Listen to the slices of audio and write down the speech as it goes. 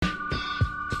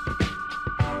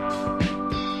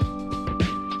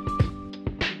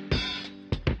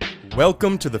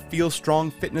Welcome to the Feel Strong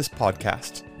Fitness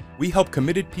Podcast. We help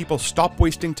committed people stop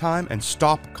wasting time and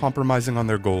stop compromising on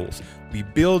their goals. We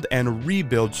build and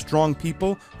rebuild strong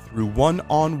people through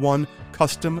one-on-one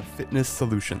custom fitness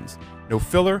solutions. No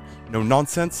filler, no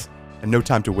nonsense, and no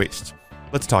time to waste.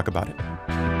 Let's talk about it.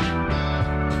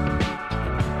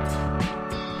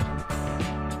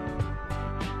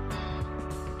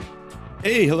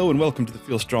 Hey, hello, and welcome to the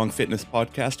Feel Strong Fitness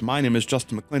Podcast. My name is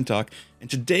Justin McClintock, and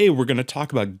today we're going to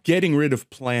talk about getting rid of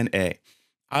Plan A.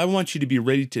 I want you to be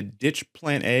ready to ditch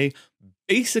Plan A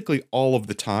basically all of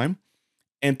the time,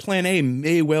 and Plan A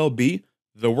may well be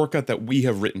the workout that we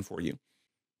have written for you.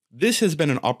 This has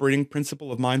been an operating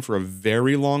principle of mine for a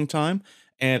very long time,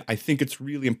 and I think it's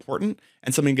really important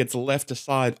and something that gets left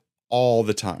aside all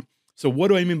the time. So what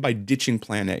do I mean by ditching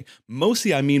Plan A?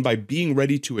 Mostly I mean by being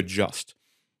ready to adjust.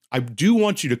 I do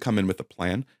want you to come in with a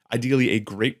plan, ideally a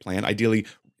great plan, ideally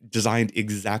designed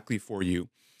exactly for you,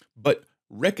 but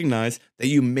recognize that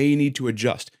you may need to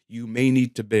adjust. You may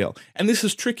need to bail. And this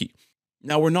is tricky.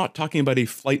 Now, we're not talking about a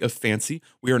flight of fancy.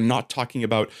 We are not talking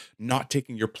about not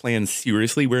taking your plan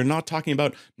seriously. We're not talking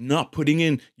about not putting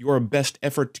in your best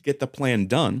effort to get the plan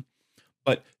done,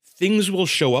 but things will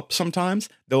show up sometimes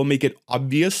that will make it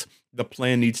obvious the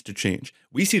plan needs to change.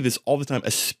 We see this all the time,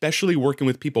 especially working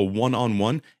with people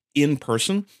one-on-one in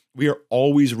person. We are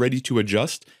always ready to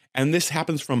adjust. And this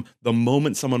happens from the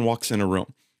moment someone walks in a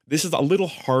room. This is a little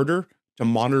harder to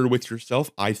monitor with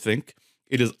yourself, I think.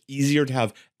 It is easier to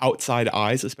have outside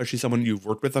eyes, especially someone you've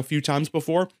worked with a few times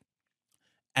before.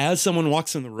 As someone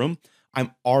walks in the room,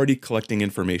 I'm already collecting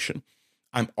information.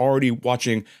 I'm already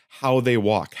watching how they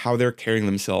walk, how they're carrying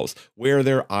themselves, where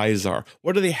their eyes are.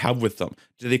 What do they have with them?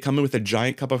 Do they come in with a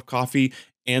giant cup of coffee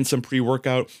and some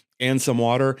pre-workout and some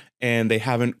water, and they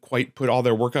haven't quite put all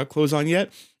their workout clothes on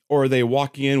yet? Or are they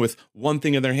walking in with one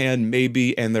thing in their hand,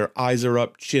 maybe, and their eyes are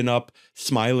up, chin up,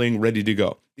 smiling, ready to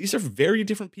go? These are very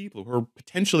different people who are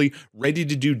potentially ready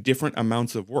to do different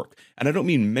amounts of work. And I don't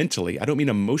mean mentally, I don't mean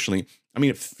emotionally, I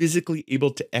mean physically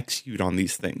able to execute on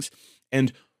these things.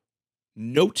 And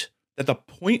note that the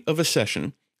point of a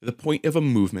session, the point of a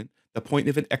movement, the point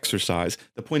of an exercise,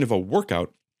 the point of a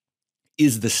workout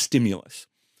is the stimulus.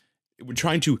 We're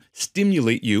trying to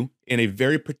stimulate you in a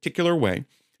very particular way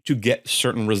to get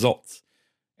certain results.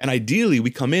 And ideally,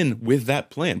 we come in with that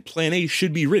plan. Plan A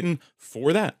should be written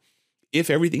for that.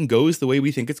 If everything goes the way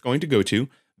we think it's going to go to,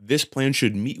 this plan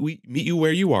should meet you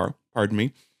where you are,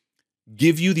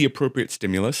 give you the appropriate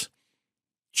stimulus,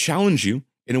 challenge you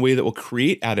in a way that will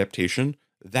create adaptation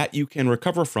that you can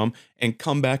recover from and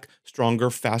come back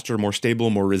stronger, faster, more stable,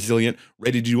 more resilient,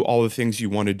 ready to do all the things you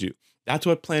want to do. That's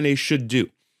what Plan A should do.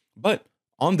 But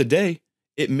on the day,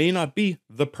 it may not be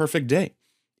the perfect day.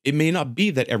 It may not be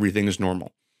that everything is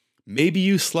normal. Maybe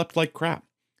you slept like crap.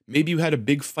 Maybe you had a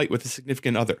big fight with a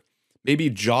significant other. Maybe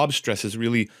job stress is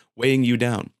really weighing you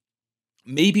down.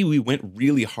 Maybe we went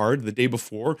really hard the day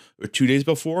before or 2 days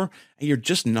before, and you're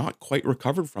just not quite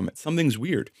recovered from it. Something's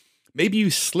weird. Maybe you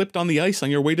slipped on the ice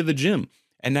on your way to the gym,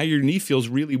 and now your knee feels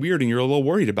really weird and you're a little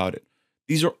worried about it.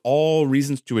 These are all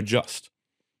reasons to adjust.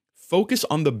 Focus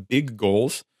on the big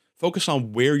goals. Focus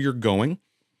on where you're going,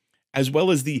 as well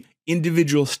as the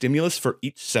individual stimulus for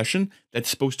each session that's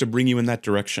supposed to bring you in that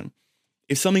direction.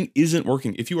 If something isn't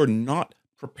working, if you are not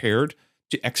prepared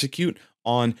to execute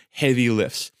on heavy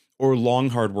lifts or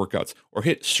long, hard workouts, or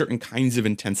hit certain kinds of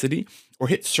intensity, or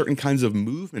hit certain kinds of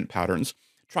movement patterns,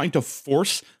 trying to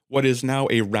force what is now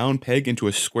a round peg into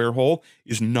a square hole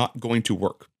is not going to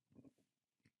work.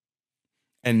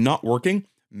 And not working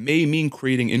may mean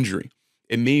creating injury.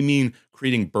 It may mean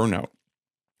creating burnout.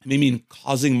 It may mean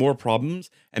causing more problems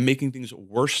and making things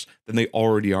worse than they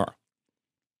already are.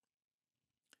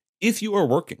 If you are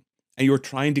working and you're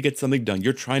trying to get something done,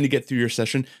 you're trying to get through your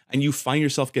session, and you find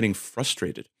yourself getting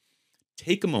frustrated,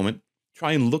 take a moment,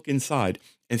 try and look inside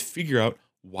and figure out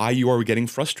why you are getting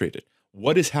frustrated.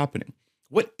 What is happening?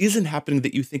 What isn't happening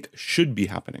that you think should be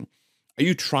happening? Are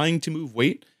you trying to move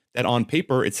weight that on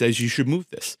paper it says you should move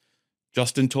this?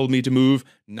 Justin told me to move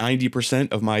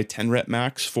 90% of my 10 rep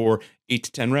max for 8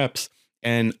 to 10 reps,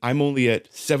 and I'm only at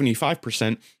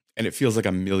 75%, and it feels like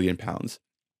 1,000,000 pounds.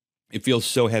 It feels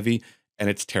so heavy, and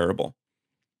it's terrible.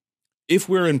 If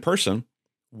we're in person,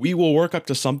 we will work up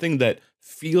to something that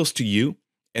feels to you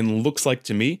and looks like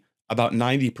to me about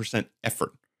 90%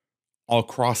 effort all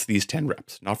across these 10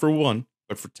 reps, not for one,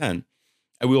 but for 10.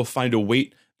 And we will find a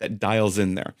weight that dials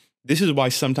in there. This is why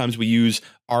sometimes we use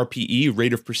RPE,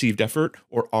 rate of perceived effort,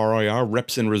 or RIR,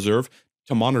 reps in reserve,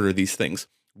 to monitor these things,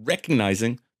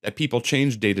 recognizing that people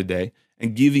change day to day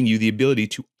and giving you the ability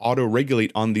to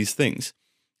auto-regulate on these things.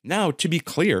 Now, to be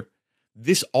clear,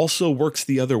 this also works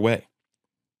the other way.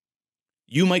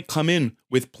 You might come in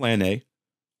with plan A,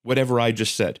 whatever I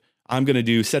just said. I'm going to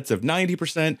do sets of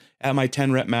 90% at my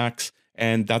 10 rep max,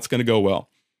 and that's going to go well.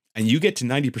 And you get to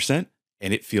 90%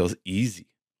 and it feels easy.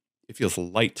 It feels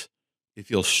light. It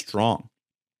feels strong.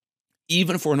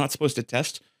 Even if we're not supposed to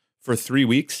test for 3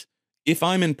 weeks, if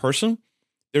I'm in person,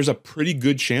 there's a pretty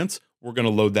good chance we're going to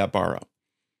load that bar up.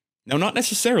 Now, not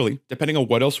necessarily, depending on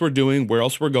what else we're doing, where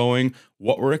else we're going,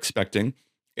 what we're expecting.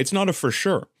 It's not a for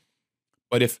sure.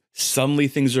 But if suddenly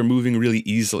things are moving really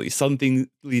easily, suddenly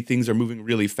things are moving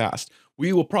really fast,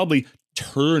 we will probably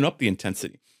turn up the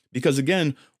intensity because,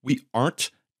 again, we aren't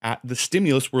at the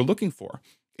stimulus we're looking for.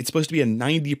 It's supposed to be a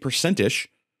 90%-ish.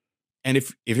 And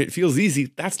if it feels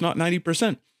easy, that's not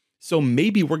 90%. So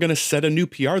maybe we're going to set a new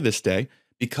PR this day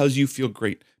because you feel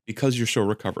great, because you're so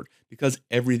recovered, because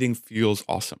everything feels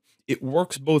awesome. It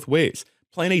works both ways.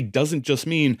 Plan A doesn't just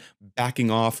mean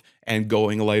backing off and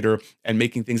going lighter and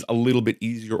making things a little bit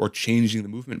easier or changing the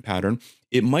movement pattern.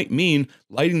 It might mean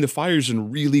lighting the fires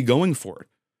and really going for it.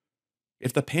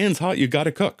 If the pan's hot, you got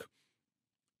to cook.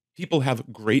 People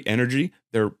have great energy.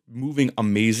 They're moving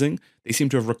amazing. They seem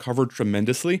to have recovered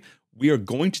tremendously. We are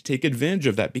going to take advantage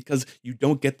of that because you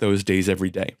don't get those days every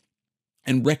day.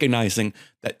 And recognizing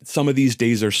that some of these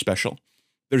days are special.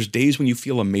 There's days when you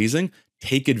feel amazing.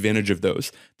 Take advantage of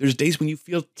those. There's days when you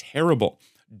feel terrible.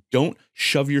 Don't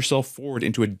shove yourself forward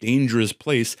into a dangerous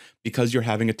place because you're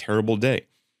having a terrible day.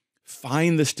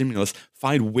 Find the stimulus,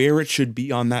 find where it should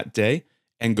be on that day,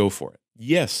 and go for it.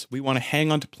 Yes, we want to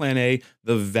hang on to plan A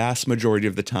the vast majority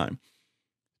of the time.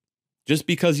 Just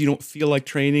because you don't feel like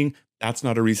training, that's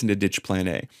not a reason to ditch plan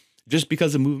A. Just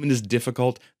because a movement is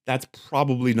difficult, that's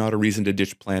probably not a reason to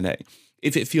ditch plan A.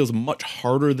 If it feels much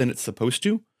harder than it's supposed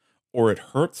to, or it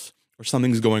hurts, or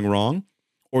something's going wrong,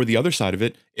 or the other side of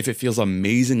it, if it feels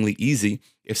amazingly easy,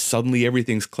 if suddenly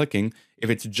everything's clicking, if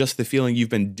it's just the feeling you've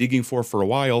been digging for a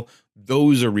while,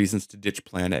 those are reasons to ditch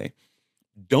plan A.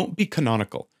 Don't be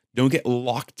canonical. Don't get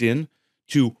locked in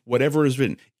to whatever is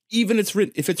written. Even if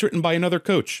it's written by another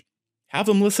coach, have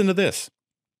them listen to this.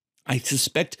 I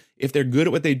suspect if they're good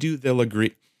at what they do, they'll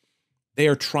agree. They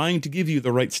are trying to give you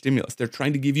the right stimulus. They're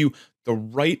trying to give you the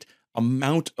right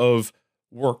amount of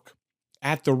work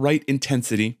at the right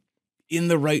intensity in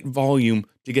the right volume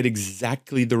to get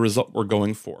exactly the result we're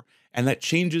going for. And that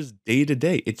changes day to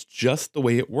day. It's just the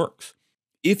way it works.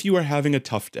 If you are having a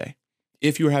tough day,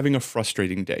 if you're having a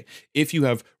frustrating day, if you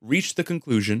have reached the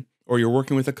conclusion, or you're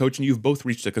working with a coach and you've both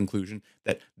reached a conclusion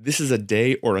that this is a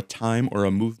day or a time or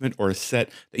a movement or a set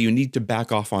that you need to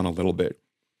back off on a little bit,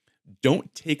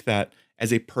 don't take that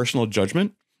as a personal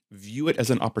judgment. View it as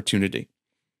an opportunity.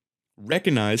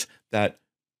 Recognize that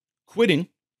quitting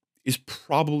is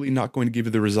probably not going to give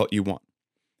you the result you want.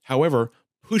 However,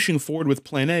 pushing forward with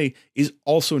plan A is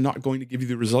also not going to give you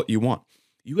the result you want.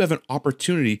 You have an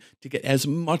opportunity to get as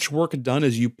much work done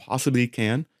as you possibly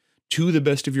can to the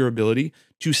best of your ability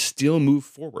to still move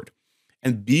forward.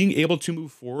 And being able to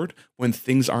move forward when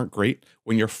things aren't great,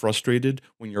 when you're frustrated,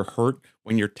 when you're hurt,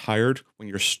 when you're tired, when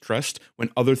you're stressed,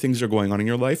 when other things are going on in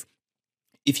your life,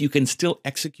 if you can still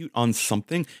execute on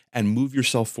something and move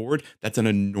yourself forward, that's an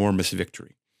enormous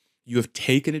victory. You have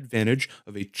taken advantage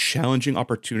of a challenging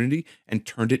opportunity and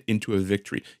turned it into a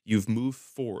victory. You've moved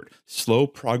forward. Slow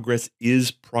progress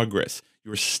is progress.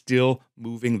 You're still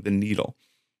moving the needle.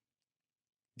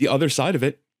 The other side of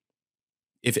it,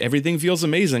 if everything feels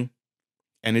amazing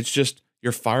and it's just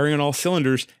you're firing on all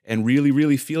cylinders and really,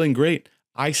 really feeling great,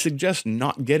 I suggest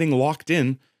not getting locked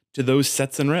in to those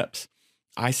sets and reps.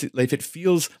 If it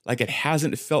feels like it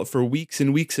hasn't felt for weeks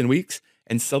and weeks and weeks,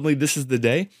 and suddenly this is the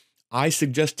day, I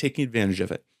suggest taking advantage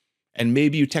of it. And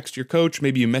maybe you text your coach,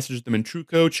 maybe you message them in True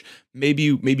Coach, maybe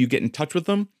you get in touch with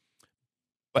them.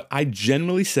 But I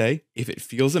generally say, if it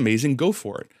feels amazing, go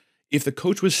for it. If the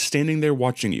coach was standing there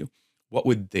watching you, what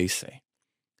would they say?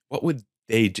 What would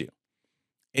they do?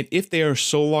 And if they are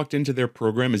so locked into their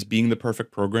program as being the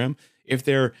perfect program, if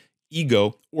their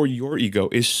ego or your ego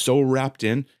is so wrapped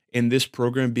in this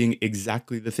program being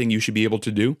exactly the thing you should be able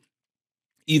to do,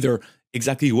 either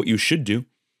exactly what you should do,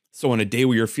 so on a day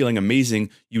where you're feeling amazing,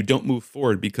 you don't move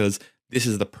forward because this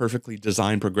is the perfectly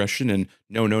designed progression and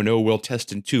no, we'll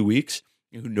test in 2 weeks.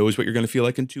 Who knows what you're going to feel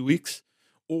like in 2 weeks?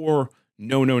 Or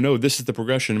no, this is the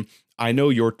progression. I know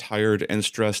you're tired and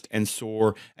stressed and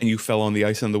sore and you fell on the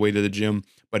ice on the way to the gym,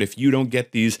 but if you don't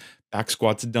get these back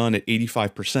squats done at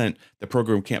 85%, the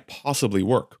program can't possibly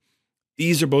work.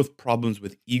 These are both problems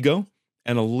with ego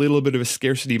and a little bit of a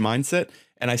scarcity mindset.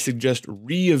 And I suggest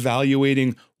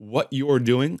reevaluating what you're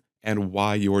doing and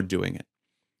why you're doing it.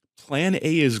 Plan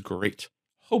A is great,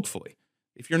 hopefully.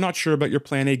 If you're not sure about your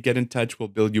plan A, get in touch. We'll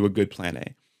build you a good plan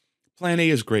A. Plan A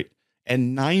is great.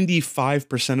 And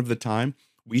 95% of the time,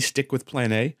 we stick with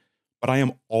plan A, but I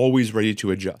am always ready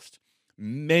to adjust.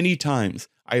 Many times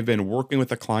I've been working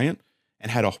with a client and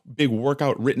had a big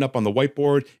workout written up on the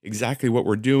whiteboard, exactly what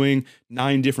we're doing,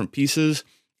 9 different pieces,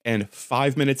 and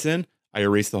 5 minutes in, I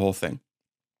erase the whole thing.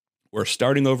 We're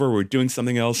starting over, we're doing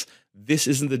something else. This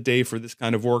isn't the day for this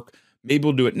kind of work. Maybe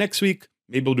we'll do it next week,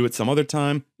 maybe we'll do it some other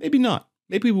time, maybe not.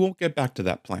 Maybe we won't get back to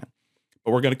that plan.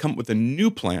 But we're going to come up with a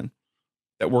new plan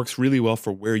that works really well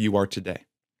for where you are today.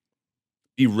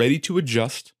 Be ready to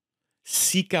adjust,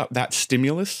 seek out that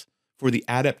stimulus for the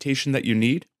adaptation that you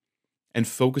need, and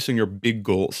focus on your big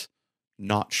goals,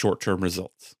 not short-term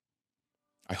results.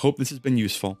 I hope this has been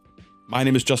useful. My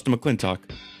name is Justin McClintock.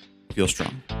 Feel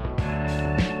strong.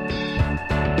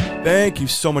 Thank you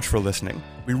so much for listening.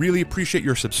 We really appreciate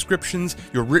your subscriptions.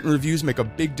 Your written reviews make a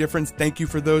big difference. Thank you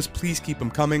for those. Please keep them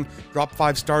coming. Drop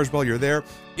 5 stars while you're there.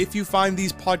 If you find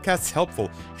these podcasts helpful,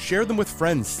 share them with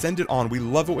friends. Send it on. We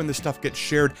love it when this stuff gets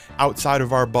shared outside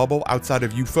of our bubble, outside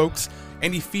of you folks.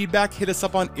 Any feedback, hit us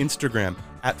up on Instagram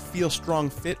at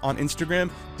FeelStrongFit on Instagram.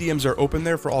 DMs are open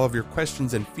there for all of your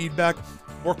questions and feedback.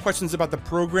 More questions about the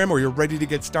program or you're ready to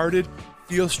get started,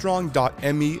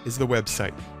 feelstrong.me is the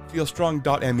website.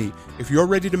 Feelstrong.me. If you're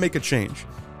ready to make a change,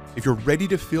 if you're ready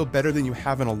to feel better than you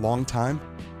have in a long time,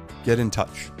 get in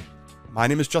touch. My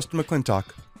name is Justin McClintock.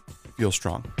 Feel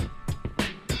strong.